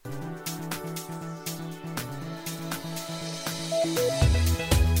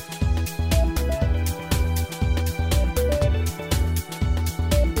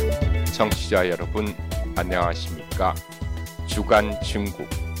청취자 여러분, 안녕하십니까? 주간 중국,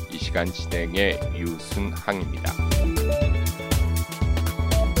 이 시간 진행의 유순항입니다.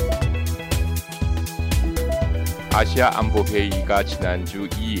 아시아 안보회의가 지난주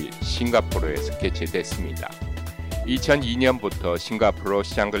 2일 싱가포르에서 개최됐습니다. 2002년부터 싱가포르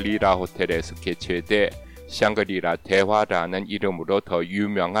샹그리라 호텔에서 개최돼 샹그리라 대화라는 이름으로 더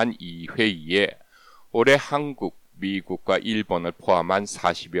유명한 이 회의에 올해 한국, 미국과 일본을 포함한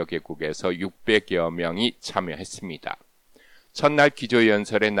 40여 개국에서 600여 명이 참여했습니다. 첫날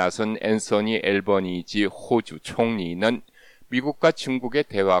기조연설에 나선 앤서니 앨버니지 호주 총리는 미국과 중국의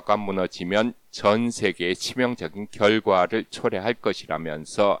대화가 무너지면 전 세계에 치명적인 결과를 초래할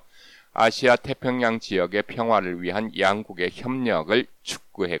것이라면서 아시아 태평양 지역의 평화를 위한 양국의 협력을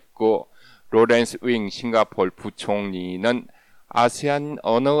촉구했고, 로렌스 윙 싱가포르 부총리는 아세안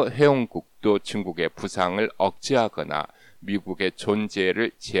어느 회원국도 중국의 부상을 억제하거나 미국의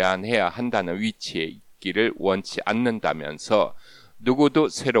존재를 제한해야 한다는 위치에 있기를 원치 않는다면서 누구도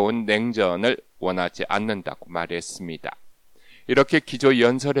새로운 냉전을 원하지 않는다고 말했습니다. 이렇게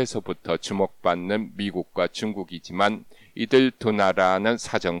기조연설에서부터 주목받는 미국과 중국이지만 이들 두 나라는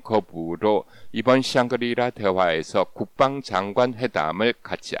사전 거부로 이번 샹그리라 대화에서 국방장관 회담을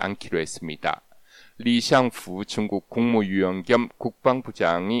갖지 않기로 했습니다. 리샹푸 중국 국무위원 겸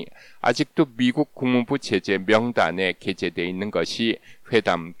국방부장이 아직도 미국 국무부 제재 명단에 게재되어 있는 것이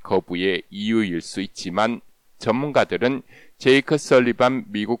회담 거부의 이유일 수 있지만, 전문가들은 제이크 설리반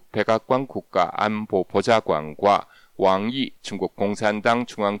미국 백악관 국가안보보좌관과 왕이 중국 공산당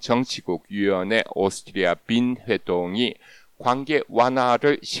중앙정치국 위원회 오스트리아 빈 회동이 관계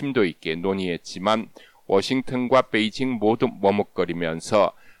완화를 심도 있게 논의했지만 워싱턴과 베이징 모두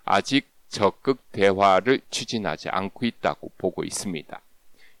머뭇거리면서 아직 적극 대화를 추진하지 않고 있다고 보고 있습니다.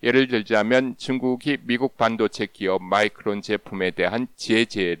 예를 들자면 중국이 미국 반도체 기업 마이크론 제품에 대한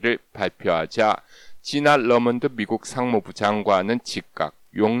제재를 발표하자 지나 러먼드 미국 상무부 장관은 즉각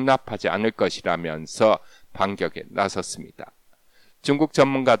용납하지 않을 것이라면서 반격에 나섰습니다. 중국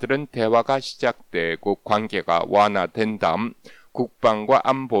전문가들은 대화가 시작되고 관계가 완화된 다음 국방과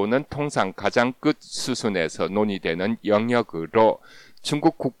안보는 통상 가장 끝 수순에서 논의되는 영역으로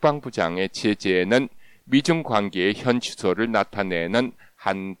중국 국방부장의 제재는 미중 관계의 현 주소를 나타내는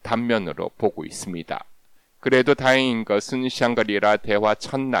한 단면으로 보고 있습니다. 그래도 다행인 것은 샹그리라 대화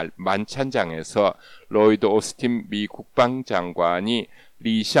첫날 만찬장에서 로이드 오스틴 미 국방장관이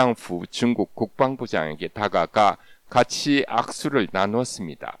리샹푸 중국 국방부장에게 다가가 같이 악수를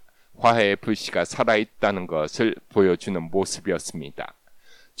나누었습니다. 화해의 불씨가 살아있다는 것을 보여주는 모습이었습니다.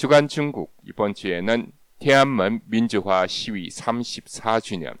 주간 중국, 이번 주에는天安门 민주화 시위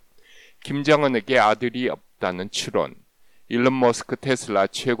 34주년, 김정은에게 아들이 없다는 추론, 일론 머스크 테슬라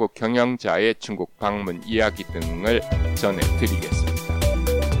최고 경영자의 중국 방문 이야기 등을 전해드리겠습니다.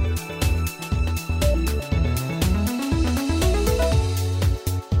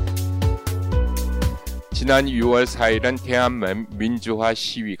 지난 6월 4일은天安门 민주화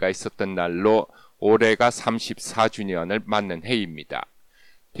시위가 있었던 날로 올해가 34주년을 맞는 해입니다.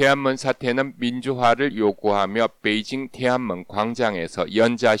天安门 사태는 민주화를 요구하며 베이징天安门 광장에서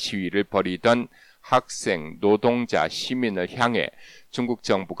연자 시위를 벌이던 학생, 노동자, 시민을 향해 중국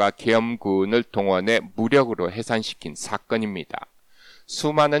정부가 계엄군을 동원해 무력으로 해산시킨 사건입니다.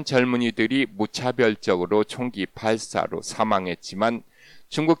 수많은 젊은이들이 무차별적으로 총기 발사로 사망했지만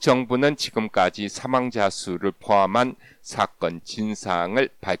중국 정부는 지금까지 사망자 수를 포함한 사건 진상을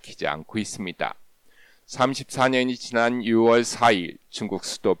밝히지 않고 있습니다. 34년이 지난 6월 4일 중국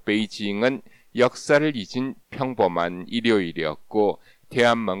수도 베이징은 역사를 잊은 평범한 일요일이었고天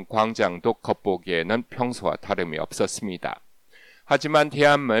安门 광장도 겉보기에는 평소와 다름이 없었습니다. 하지만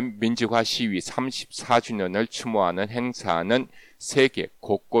天安门 민주화 시위 34주년을 추모하는 행사는 세계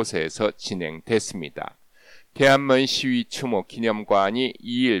곳곳에서 진행됐습니다.天安门 시위 추모 기념관이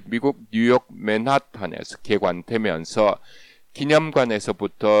 2일 미국 뉴욕 맨하탄에서 개관되면서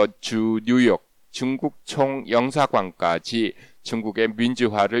기념관에서부터 주 뉴욕 중국 총영사관까지 중국의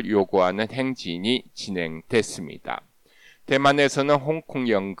민주화를 요구하는 행진이 진행됐습니다. 대만에서는 홍콩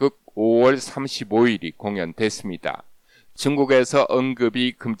연극 5월 35일이 공연됐습니다. 중국에서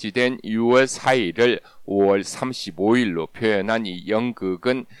언급이 금지된 6월 4일을 5월 35일로 표현한 이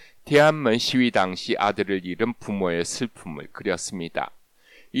연극은天安门 시위 당시 아들을 잃은 부모의 슬픔을 그렸습니다.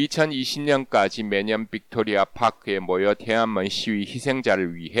 2020년까지 매년 빅토리아 파크에 모여天安门 시위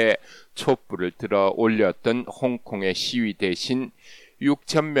희생자를 위해 촛불을 들어 올렸던 홍콩의 시위 대신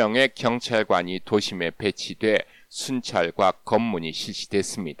 6,000명의 경찰관이 도심에 배치돼 순찰과 검문이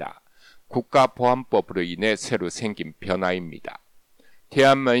실시됐습니다. 국가보안법으로 인해 새로 생긴 변화입니다. 天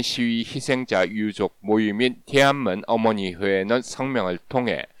安门 시위 희생자 유족 모임인天安门 어머니회는 성명을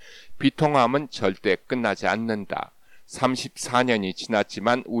통해 비통함은 절대 끝나지 않는다. 34년이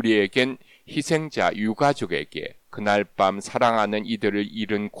지났지만 우리에겐 희생자 유가족에게 그날 밤 사랑하는 이들을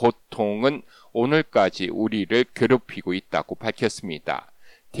잃은 고통은 오늘까지 우리를 괴롭히고 있다고 밝혔습니다.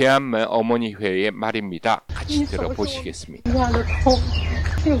天安门 어머니회의 말입니다. 같이 들어보시겠습니다.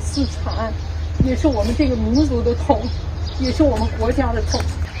 也是我们这个民族的痛，也是我们国家的痛。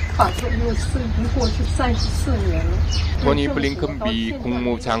已过去34年了。 토니 블링컨 미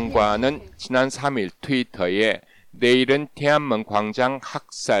국무장관은 지난 3일 트위터에 내일은天安门 광장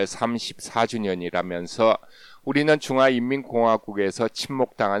학살 34주년이라면서 우리는 중화인민공화국에서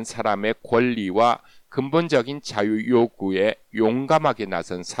침묵당한 사람의 권리와 근본적인 자유 요구에 용감하게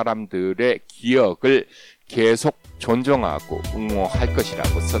나선 사람들의 기억을 계속 존중하고 옹호할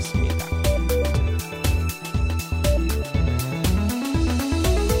것이라고 썼습니다.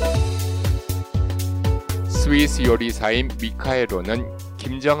 스위스 요리사인 미카에로는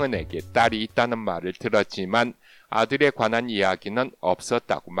김정은에게 딸이 있다는 말을 들었지만 아들에 관한 이야기는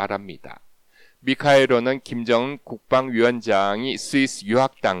없었다고 말합니다. 미카에로는 김정은 국방위원장이 스위스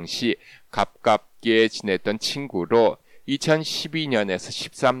유학 당시 가깝게 지냈던 친구로 2012년에서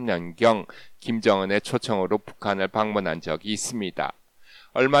 13년경 김정은의 초청으로 북한을 방문한 적이 있습니다.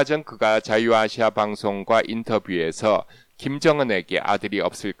 얼마 전 그가 자유아시아 방송과 인터뷰에서 김정은에게 아들이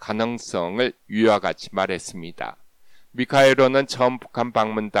없을 가능성을 위와 같이 말했습니다. 미카에로는 처음 북한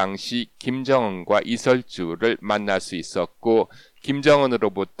방문 당시 김정은과 이설주를 만날 수 있었고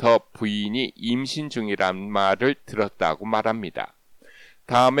김정은으로부터 부인이 임신 중이란 말을 들었다고 말합니다.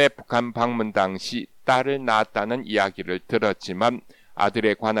 다음에 북한 방문 당시 딸을 낳았다는 이야기를 들었지만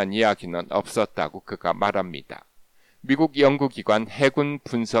아들에 관한 이야기는 없었다고 그가 말합니다. 미국 연구기관 해군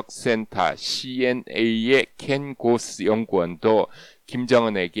분석센터 CNA의 켄 고스 연구원도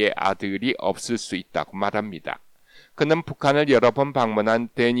김정은에게 아들이 없을 수 있다고 말합니다. 그는 북한을 여러 번 방문한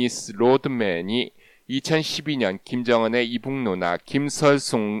데니스 로드맨이 2012년 김정은의 이북 누나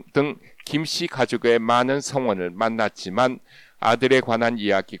김설숭 등 김씨 가족의 많은 성원을 만났지만 아들에 관한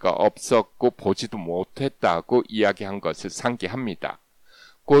이야기가 없었고 보지도 못했다고 이야기한 것을 상기합니다.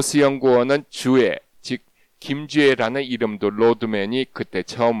 고스 연구원은 주애, 즉 김주애라는 이름도 로드맨이 그때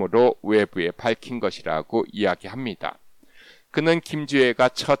처음으로 외부에 밝힌 것이라고 이야기합니다. 그는 김주애가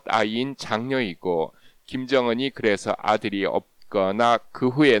첫 아이인 장녀이고 김정은이 그래서 아들이 없거나 그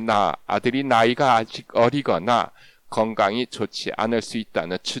후에 아들이 나이가 아직 어리거나 건강이 좋지 않을 수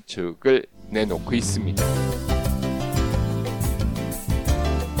있다는 추측을 내놓고 있습니다.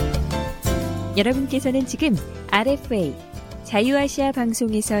 여러분께서는 지금 RFA 자유아시아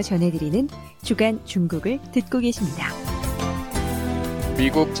방송에서 전해드리는 주간 중국을 듣고 계십니다.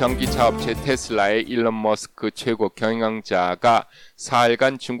 미국 전기차 업체 테슬라의 일론 머스크 최고 경영자가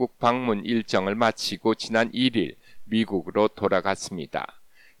 4일간 중국 방문 일정을 마치고 지난 1일 미국으로 돌아갔습니다.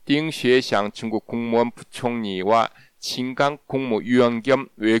 띵雪샹 중국 국무원 부총리와 진강 국무위원 겸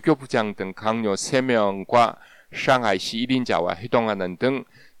외교부장 등 강요 3명과 상하이시 1인자와 회동하는 등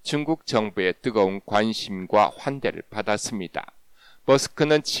중국 정부의 뜨거운 관심과 환대를 받았습니다.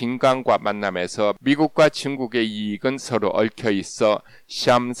 머스크는 진강과 만남에서 미국과 중국의 이익은 서로 얽혀 있어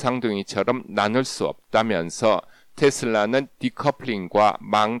시암 쌍둥이처럼 나눌 수 없다면서 테슬라는 디커플링과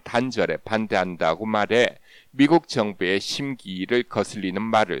망 단절에 반대한다고 말해 미국 정부의 심기를 거슬리는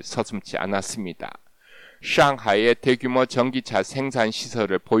말을 서슴지 않았습니다. 상하이의 대규모 전기차 생산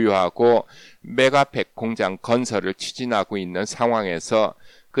시설을 보유하고 메가팩 공장 건설을 추진하고 있는 상황에서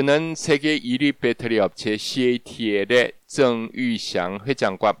그는 세계 1위 배터리 업체 CATL의 정유샹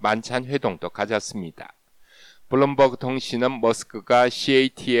회장과 만찬 회동도 가졌습니다. 블룸버그 통신은 머스크가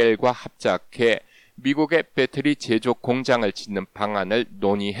CATL과 합작해 미국의 배터리 제조 공장을 짓는 방안을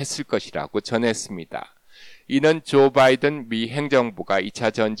논의했을 것이라고 전했습니다. 이는 조 바이든 미 행정부가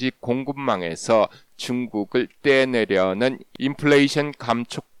 2차 전지 공급망에서 중국을 떼내려는 인플레이션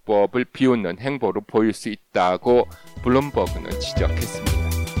감축법을 비웃는 행보로 보일 수 있다고 블룸버그는 지적했습니다.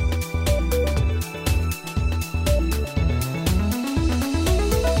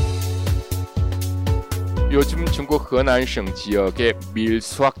 요즘 중국河南省 지역의 밀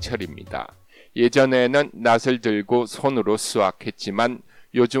수확철입니다. 예전에는 낫을 들고 손으로 수확했지만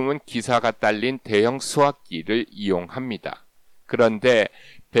요즘은 기사가 딸린 대형 수확기를 이용합니다. 그런데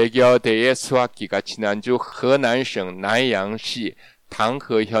 100여 대의 수확기가 지난주 河南省 南阳시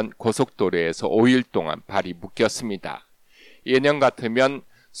당허현 고속도로에서 5일 동안 발이 묶였습니다. 예년 같으면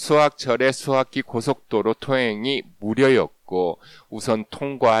수확철에 수확기 고속도로 통행이 무료였고 우선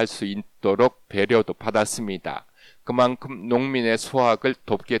통과할 수 있도록 배려도 받았습니다. 그만큼 농민의 수확을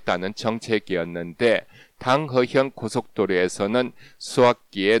돕겠다는 정책이었는데 당허현 고속도로에서는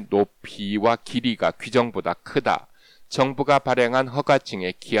수확기의 높이와 길이가 규정보다 크다. 정부가 발행한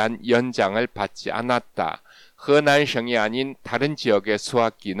허가증의 기한 연장을 받지 않았다.河南省이 아닌 다른 지역의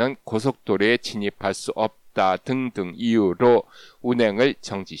수확기는 고속도로에 진입할 수 없다 등등 이유로 운행을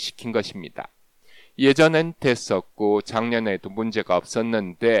정지시킨 것입니다. 예전엔 됐었고 작년에도 문제가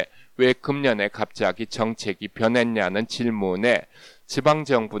없었는데 왜 금년에 갑자기 정책이 변했냐는 질문에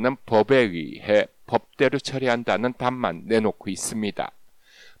지방정부는 법에 의해 법대로 처리한다는 답만 내놓고 있습니다.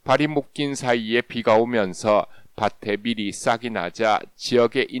 발이 묶인 사이에 비가 오면서 밭에 밀이 싹이 나자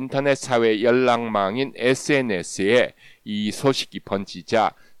지역의 인터넷 사회 연락망인 SNS에 이 소식이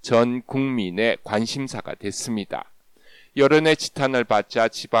번지자 전 국민의 관심사가 됐습니다. 여론의 지탄을 받자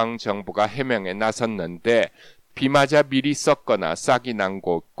지방정부가 해명에 나섰는데 비 맞아 밀이 썩거나 싹이 난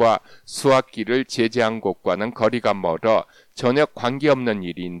곳과 수확기를 제재한 곳과는 거리가 멀어 전혀 관계없는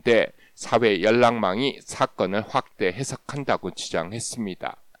일인데 사회 연락망이 사건을 확대 해석한다고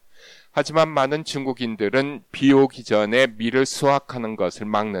주장했습니다. 하지만 많은 중국인들은 비 오기 전에 밀을 수확하는 것을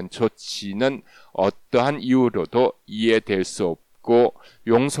막는 조치는 어떠한 이유로도 이해될 수 없고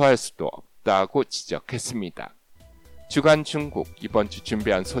용서할 수도 없다고 지적했습니다. 주간 중국 이번 주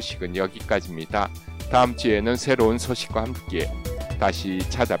준비한 소식은 여기까지입니다. 다음 주에는 새로운 소식과 함께 다시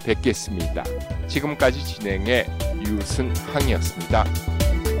찾아뵙겠습니다. 지금까지 진행의 유순항이었습니다.